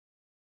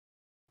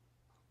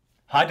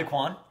Hi,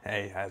 Diquan.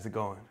 Hey, how's it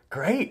going?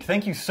 Great.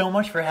 Thank you so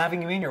much for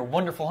having me in your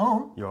wonderful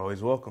home. You're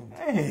always welcome.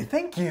 Hey,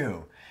 thank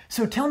you.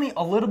 So tell me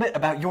a little bit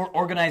about your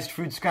organized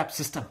food scrap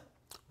system.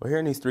 Well, here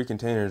in these 3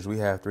 containers, we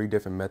have 3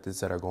 different methods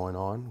that are going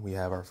on. We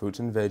have our fruits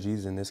and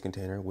veggies in this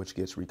container, which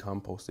gets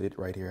recomposted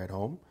right here at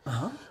home.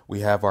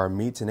 We have our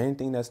meats and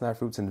anything that's not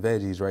fruits and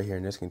veggies right here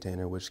in this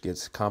container, which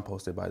gets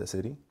composted by the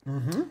city.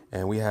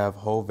 And we have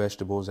whole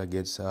vegetables that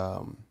gets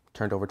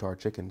turned over to our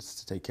chickens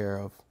to take care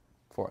of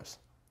for us.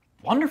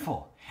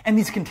 Wonderful. And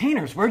these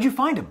containers, where'd you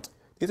find them?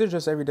 These are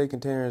just everyday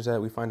containers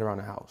that we find around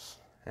the house,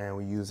 and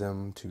we use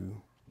them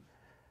to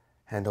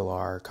handle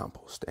our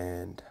compost.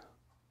 And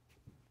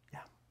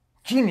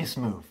Genius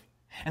move.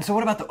 And so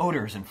what about the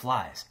odors and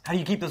flies? How do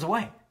you keep those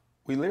away?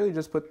 we literally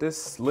just put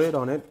this lid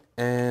on it,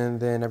 and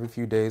then every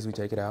few days we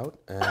take it out,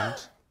 and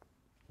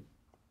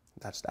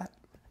that's that.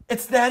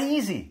 It's that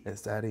easy.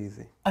 It's that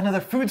easy. Another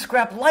food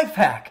scrap life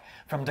hack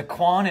from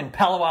Diquan in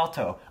Palo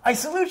Alto. I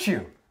salute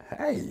you.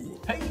 Hey.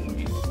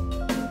 Hey.